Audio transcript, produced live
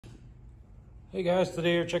Hey guys,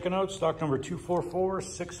 today you're checking out stock number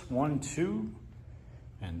 244612,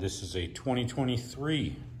 and this is a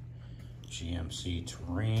 2023 GMC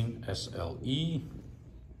Terrain SLE,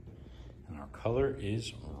 and our color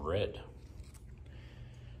is red.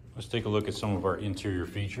 Let's take a look at some of our interior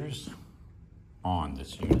features on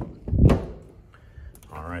this unit.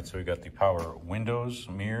 All right, so we got the power windows,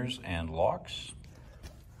 mirrors, and locks,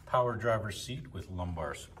 power driver's seat with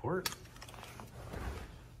lumbar support.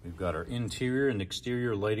 We've got our interior and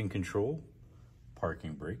exterior lighting control,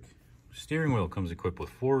 parking brake. Steering wheel comes equipped with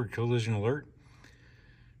forward collision alert,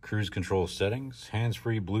 cruise control settings,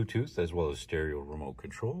 hands-free Bluetooth, as well as stereo remote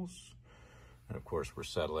controls. And of course, we're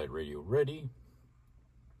satellite radio ready.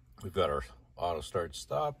 We've got our auto start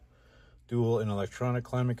stop, dual and electronic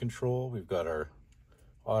climate control. We've got our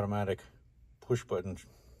automatic push button.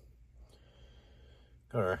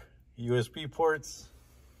 Got our USB ports,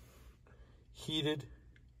 heated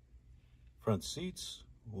front seats,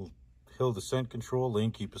 hill descent control, lane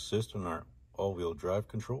keep assist, and our all-wheel drive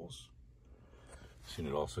controls. This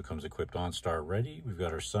unit also comes equipped OnStar ready. We've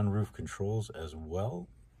got our sunroof controls as well,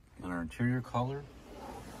 and our interior color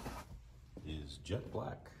is jet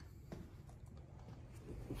black.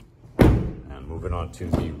 And moving on to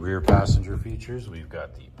the rear passenger features, we've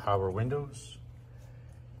got the power windows,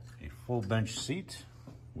 a full bench seat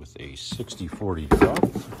with a 60/40 drop,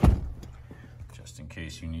 just in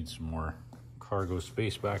case you need some more cargo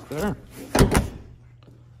space back there.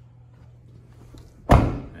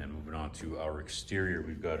 And moving on to our exterior,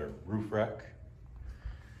 we've got our roof rack.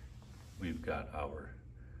 We've got our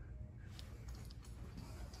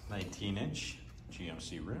 19-inch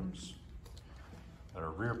GMC rims. Got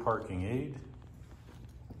our rear parking aid,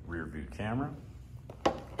 rear view camera,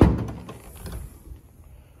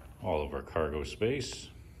 all of our cargo space.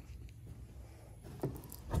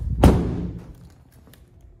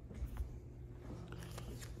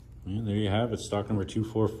 And there you have it, stock number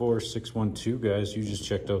 244612, guys. You just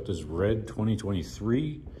checked out this red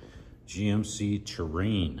 2023 GMC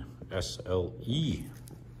Terrain SLE.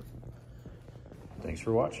 Thanks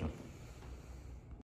for watching.